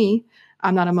it for me.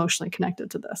 I'm not emotionally connected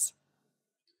to this.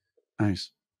 Nice.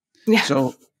 Yeah.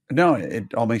 So no,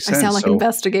 it all makes sense. I sound like an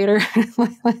investigator.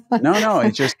 No,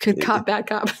 it just good cop, bad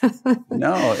cop.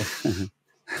 No.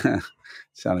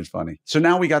 Sounded funny. So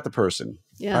now we got the person,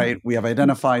 right? We have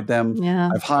identified them.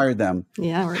 Yeah. I've hired them.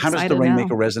 Yeah. How does the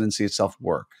Rainmaker Residency itself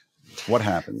work? What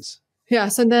happens? Yeah.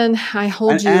 So then I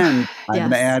hold you. And I'm going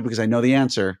to add, because I know the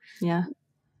answer. Yeah.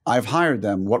 I've hired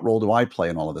them. What role do I play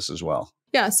in all of this as well?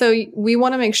 Yeah. So we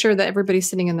want to make sure that everybody's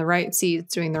sitting in the right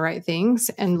seats, doing the right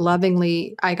things. And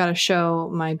lovingly, I got to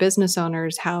show my business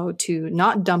owners how to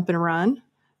not dump and run,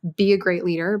 be a great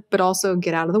leader, but also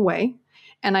get out of the way.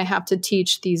 And I have to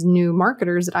teach these new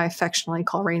marketers that I affectionately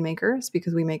call rainmakers,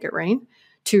 because we make it rain,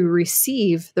 to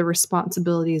receive the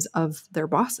responsibilities of their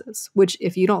bosses, which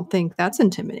if you don't think that's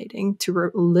intimidating, to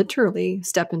literally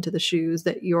step into the shoes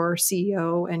that your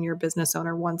CEO and your business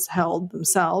owner once held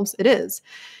themselves, it is.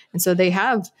 And so they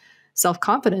have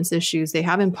self-confidence issues. They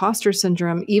have imposter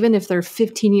syndrome, even if they're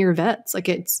 15-year vets. Like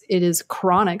it is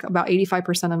chronic. About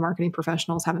 85% of marketing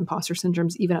professionals have imposter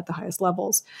syndromes, even at the highest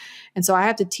levels. And so I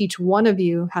have to teach one of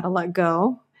you how to let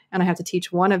go, and I have to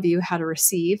teach one of you how to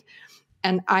receive.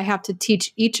 And I have to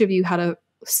teach each of you how to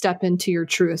step into your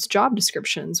truest job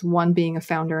descriptions, one being a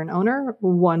founder and owner,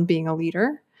 one being a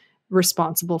leader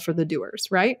responsible for the doers,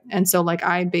 right? And so like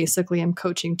I basically am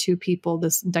coaching two people,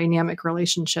 this dynamic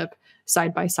relationship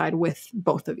side by side with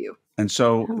both of you. And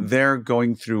so they're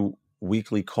going through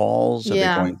weekly calls? Are they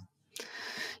going?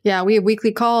 Yeah, we have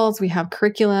weekly calls, we have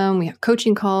curriculum, we have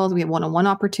coaching calls, we have one-on-one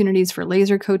opportunities for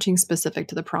laser coaching specific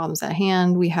to the problems at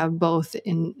hand. We have both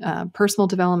in personal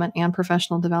development and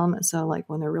professional development. So like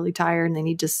when they're really tired and they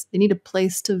need a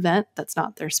place to vent that's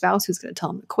not their spouse who's going to tell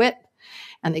them to quit,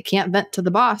 and they can't vent to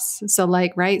the boss. So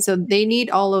like, right. So they need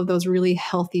all of those really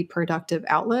healthy, productive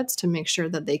outlets to make sure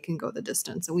that they can go the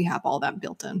distance. And we have all that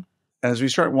built in. As we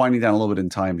start winding down a little bit in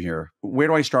time here, where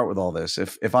do I start with all this?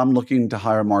 If I'm looking to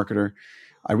hire a marketer,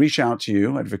 I reach out to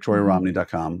you at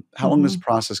victoriaromney.com. How long is this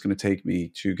process going to take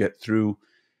me to get through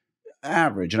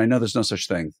average? And I know there's no such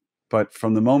thing, but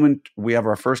from the moment we have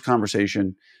our first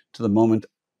conversation to the moment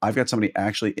I've got somebody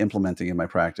actually implementing in my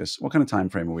practice, what kind of time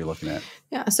frame are we looking at?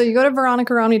 Yeah. So you go to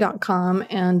veronicaromney.com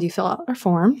and you fill out our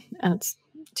form, and it's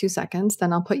 2 seconds.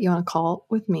 Then I'll put you on a call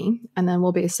with me, and then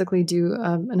we'll basically do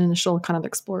an initial kind of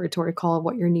exploratory call of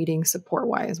what you're needing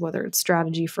support-wise, whether it's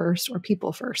strategy first or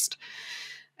people first.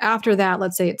 After that,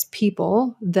 let's say it's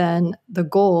people, then the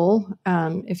goal,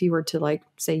 if you were to like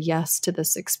say yes to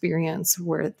this experience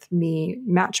with me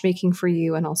matchmaking for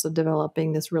you and also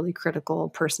developing this really critical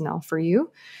personnel for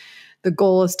you, the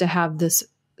goal is to have this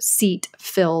seat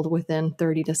filled within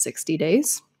 30 to 60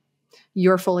 days.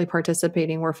 You're fully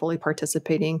participating, we're fully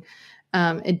participating.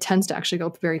 It tends to actually go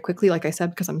very quickly, like I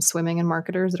said, because I'm swimming in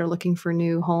marketers that are looking for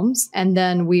new homes. And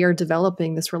then we are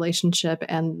developing this relationship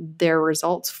and their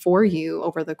results for you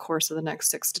over the course of the next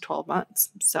 6 to 12 months.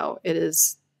 So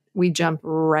we jump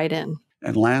right in.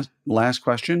 And last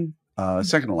question,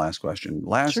 second to last question.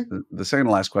 Sure. The second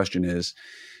to last question is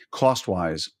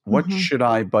cost-wise, what should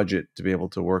I budget to be able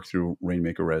to work through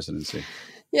Rainmaker Residency?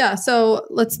 Yeah. So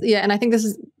and I think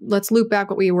let's loop back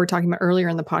what we were talking about earlier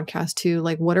in the podcast too.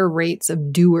 Like, what are rates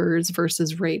of doers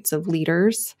versus rates of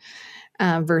leaders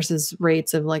versus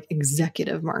rates of like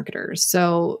executive marketers?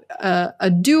 So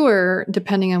a doer,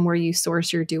 depending on where you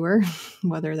source your doer,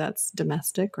 whether that's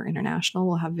domestic or international,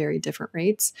 will have very different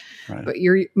rates. Right. But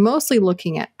you're mostly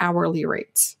looking at hourly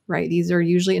rates, right? These are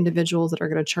usually individuals that are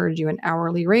going to charge you an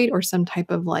hourly rate or some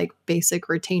type of like basic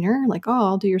retainer, like, oh,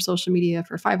 I'll do your social media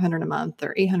for $500 a month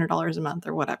or $800 a month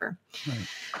or whatever. Right.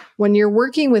 When you're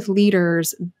working with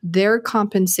leaders, their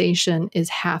compensation is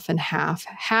half and half.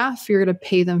 Half you're going to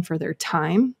pay them for their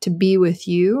time to be with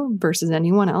you versus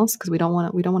anyone else, because we don't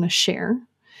want to share.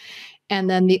 And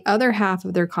then the other half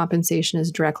of their compensation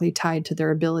is directly tied to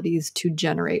their abilities to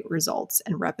generate results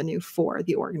and revenue for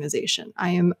the organization. I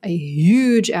am a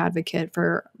huge advocate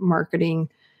for marketing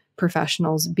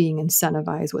professionals being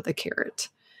incentivized with a carrot.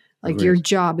 Like Agreed. Your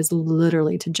job is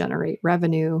literally to generate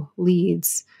revenue,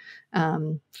 leads,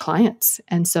 clients.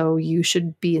 And so you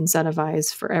should be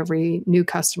incentivized for every new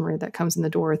customer that comes in the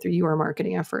door through your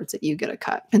marketing efforts that you get a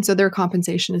cut. And so their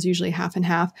compensation is usually half and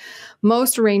half.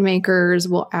 Most Rainmakers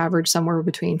will average somewhere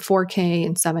between $4K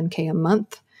and $7K a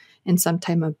month in some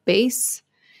type of base.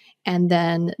 And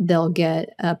then they'll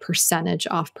get a percentage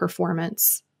off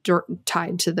performance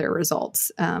tied to their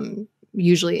results,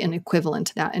 usually an equivalent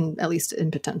to that, and at least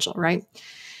in potential, right?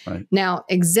 Right. Now,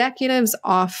 executives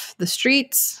off the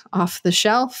streets, off the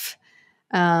shelf,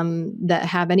 that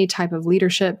have any type of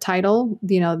leadership title,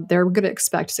 they're going to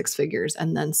expect 6 figures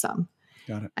and then some.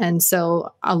 Got it. And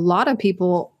so a lot of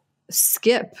people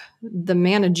skip the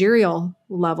managerial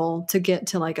level to get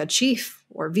to like a chief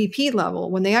or VP level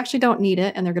when they actually don't need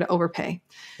it, and they're going to overpay.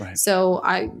 Right. So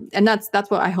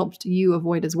that's what I hoped you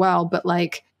avoid as well. But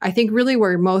like, I think really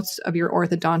where most of your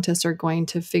orthodontists are going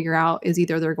to figure out is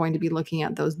either they're going to be looking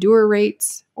at those doer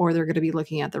rates or they're going to be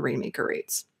looking at the Rainmaker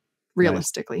rates,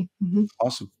 realistically. Nice. Mm-hmm.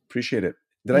 Awesome. Appreciate it.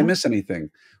 Did I miss anything?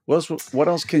 What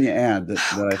else can you add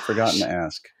that I've forgotten to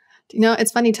ask?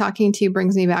 It's funny, talking to you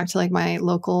brings me back to like my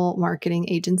local marketing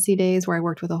agency days where I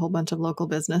worked with a whole bunch of local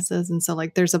businesses. And so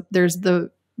like there's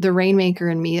the Rainmaker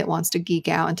in me that wants to geek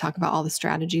out and talk about all the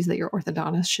strategies that your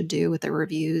orthodontist should do with their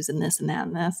reviews and this and that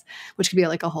and this, which could be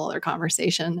like a whole other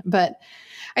conversation. But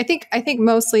I think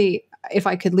mostly, if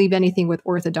I could leave anything with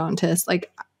orthodontists,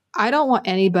 like I don't want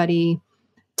anybody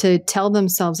to tell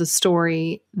themselves a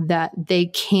story that they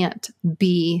can't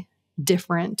be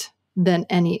different than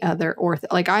any other ortho.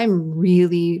 Like, I'm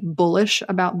really bullish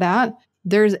about that.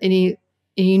 There's an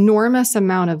enormous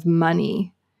amount of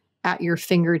money at your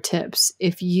fingertips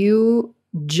if you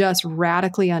just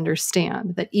radically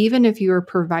understand that even if you are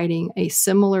providing a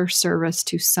similar service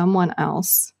to someone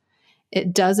else,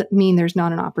 it doesn't mean there's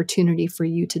not an opportunity for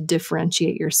you to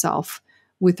differentiate yourself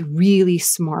with really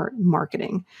smart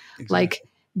marketing. Exactly. Like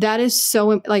that is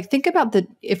so, like, think about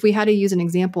if we had to use an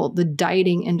example, the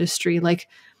dieting industry, like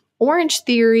Orange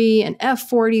Theory and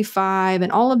F45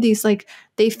 and all of these, like,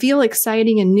 they feel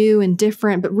exciting and new and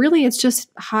different, but really it's just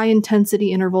high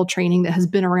intensity interval training that has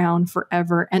been around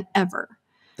forever and ever.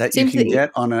 That Same you can thing.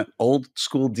 get on an old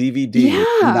school DVD with Yeah.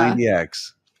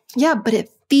 290X. Yeah, but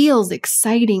it feels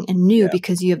exciting and new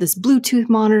because you have this Bluetooth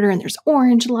monitor and there's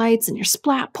orange lights and your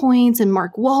splat points and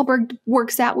Mark Wahlberg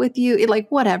works out with you. It, like,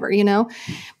 whatever, you know?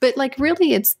 But like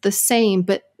really it's the same,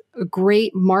 but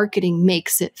great marketing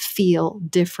makes it feel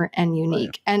different and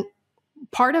unique. Right. And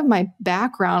part of my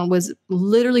background was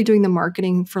literally doing the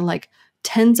marketing for like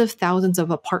tens of thousands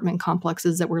of apartment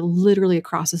complexes that were literally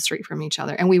across the street from each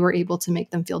other. And we were able to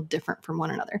make them feel different from one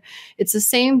another. It's the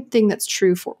same thing that's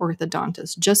true for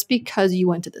orthodontists. Just because you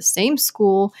went to the same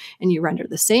school and you render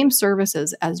the same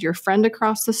services as your friend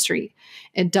across the street,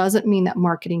 it doesn't mean that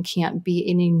marketing can't be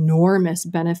an enormous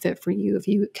benefit for you if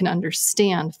you can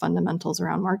understand fundamentals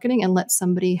around marketing and let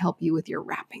somebody help you with your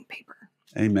wrapping paper.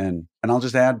 Amen. And I'll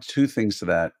just add 2 things to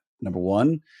that. Number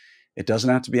 1, it doesn't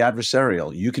have to be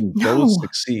adversarial. You can both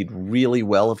succeed really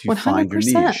well if you 100%. Find your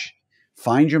niche.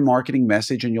 Find your marketing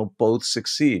message and you'll both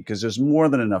succeed because there's more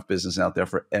than enough business out there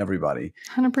for everybody.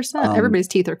 100%. Everybody's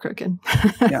teeth are crooked.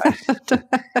 Yeah,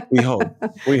 we hope.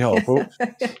 We hope.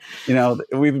 You know,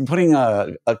 we've been putting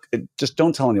just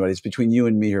don't tell anybody. It's between you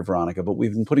and me here, Veronica, but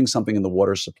we've been putting something in the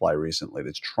water supply recently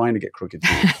that's trying to get crooked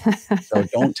teeth. So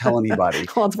don't tell anybody.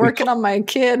 Well, it's working on my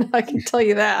kid. I can tell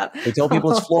you that. They tell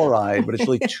people it's fluoride, but it's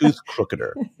really tooth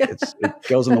crookeder. It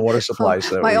goes in the water supply.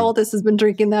 So my oldest has been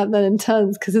drinking that then in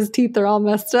tons because his teeth are all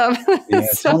messed up. Yeah,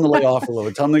 tell them to lay off a little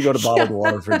bit. Tell them to go to bottled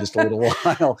water for just a little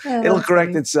while. It'll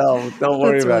correct itself. Don't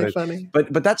worry about it. Funny.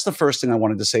 But that's the first thing I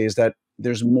wanted to say is that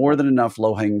there's more than enough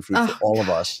low-hanging fruit for all of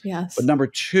us. Yes. But number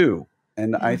 2,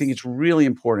 and I think it's really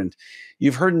important,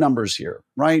 you've heard numbers here,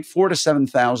 right? $4,000 to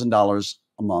 $7,000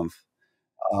 a month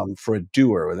for a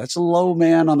doer. That's a low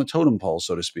man on the totem pole,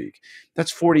 so to speak.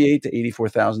 That's $48,000 to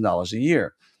 $84,000 a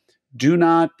year. Do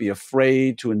not be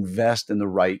afraid to invest in the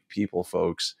right people,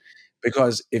 folks.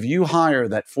 Because if you hire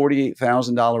that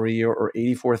 $48,000 a year or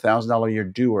 $84,000 a year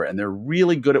doer and they're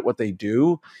really good at what they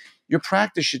do, your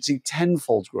practice should see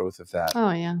tenfold growth of that. Oh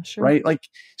yeah, sure. Right? Like,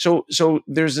 so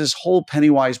there's this whole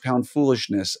penny wise, pound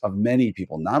foolishness of many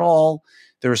people, not all.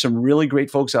 There are some really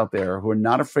great folks out there who are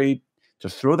not afraid to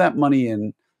throw that money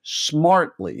in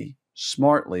smartly.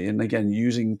 And again,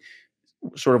 using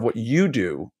sort of what you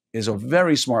do is a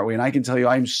very smart way. And I can tell you,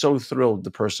 I'm so thrilled the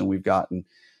person we've gotten.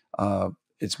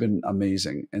 It's been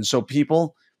amazing. And so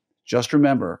people, just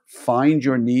remember, find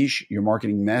your niche, your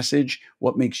marketing message,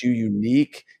 what makes you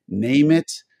unique, name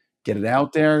it, get it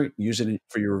out there, use it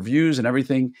for your reviews and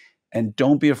everything. And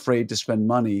don't be afraid to spend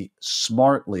money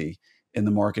smartly in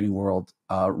the marketing world,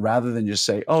 rather than just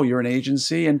say, oh, you're an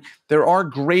agency. And there are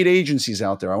great agencies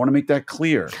out there. I want to make that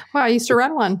clear. Well, I used to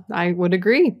run one. I would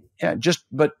agree. Yeah,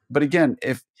 but again,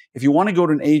 if you want to go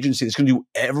to an agency that's going to do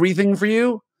everything for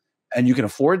you and you can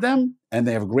afford them and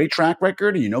they have a great track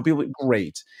record and you know people,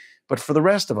 great. But for the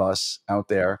rest of us out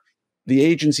there, the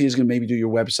agency is going to maybe do your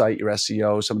website, your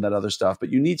SEO, some of that other stuff, but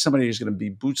you need somebody who's going to be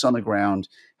boots on the ground,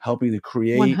 helping to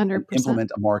create 100%. and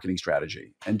implement a marketing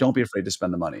strategy. And don't be afraid to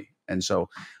spend the money. And so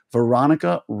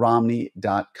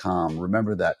VeronicaRomney.com.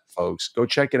 Remember that, folks. Go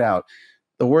check it out.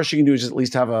 The worst you can do is at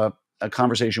least have a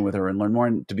conversation with her and learn more.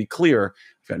 And to be clear,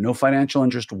 I've got no financial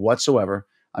interest whatsoever.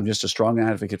 I'm just a strong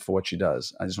advocate for what she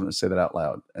does. I just want to say that out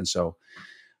loud. And so,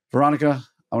 Veronica,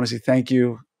 I want to say thank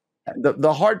you.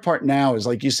 The hard part now is,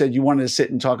 like you said, you wanted to sit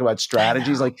and talk about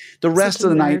strategies. Like the rest of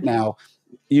the night now,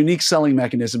 unique selling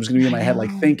mechanism is going to be in my head,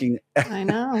 like thinking. I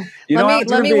know.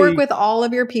 Let me work with all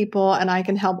of your people, and I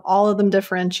can help all of them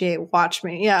differentiate. Watch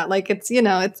me, yeah. Like I'm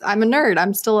a nerd.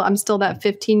 I'm still that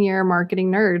 15-year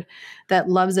marketing nerd that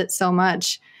loves it so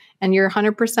much. And you're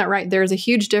 100% right. There's a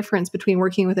huge difference between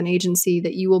working with an agency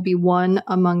that you will be one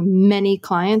among many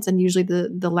clients, and usually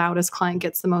the loudest client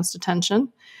gets the most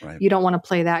attention. Right. You don't want to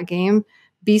play that game.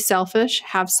 Be selfish.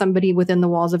 Have somebody within the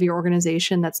walls of your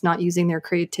organization that's not using their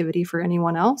creativity for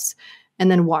anyone else, and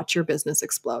then watch your business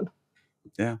explode.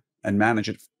 Yeah, and manage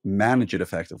it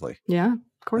effectively. Yeah,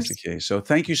 of course. That's the key. So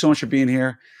thank you so much for being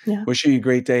here. Yeah. Wishing you a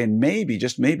great day, and maybe,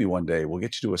 just maybe, one day we'll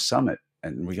get you to a summit.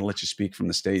 And we can let you speak from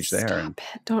the stage there. Stop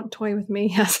it. Don't toy with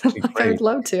me. Yes, I would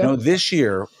love to. This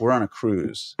year we're on a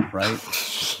cruise, right?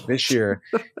 This year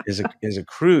is a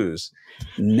cruise.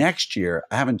 Next year,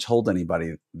 I haven't told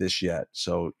anybody this yet,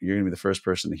 so you're going to be the first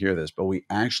person to hear this, but we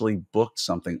actually booked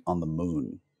something on the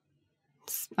moon.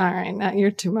 All right, now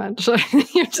you're too much.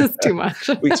 You're just too much.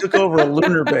 We took over a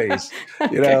lunar base.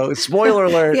 You know, spoiler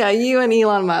alert. Yeah, you and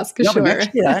Elon Musk. No, Sure. but next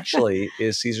year actually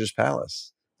is Caesar's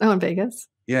Palace. Oh, in Vegas?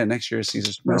 Yeah, next year is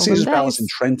Caesar's Rolling Palace in dice.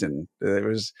 Trenton. It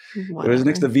was Whatever.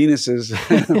 next to Venus's.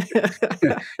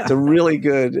 It's a really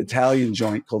good Italian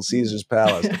joint called Caesar's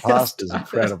Palace. The pasta is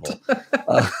incredible.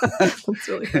 That's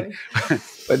really funny.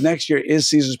 But next year is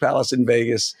Caesar's Palace in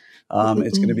Vegas.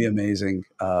 It's going to be amazing.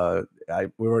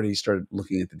 We already started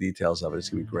looking at the details of it. It's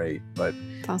going to be great. But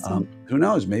It's awesome. who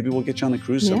knows? Maybe we'll get you on the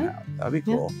cruise somehow. That'd be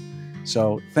cool.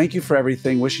 So thank you for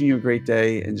everything. Wishing you a great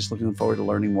day and just looking forward to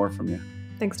learning more from you.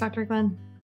 Thanks, Dr. Glenn.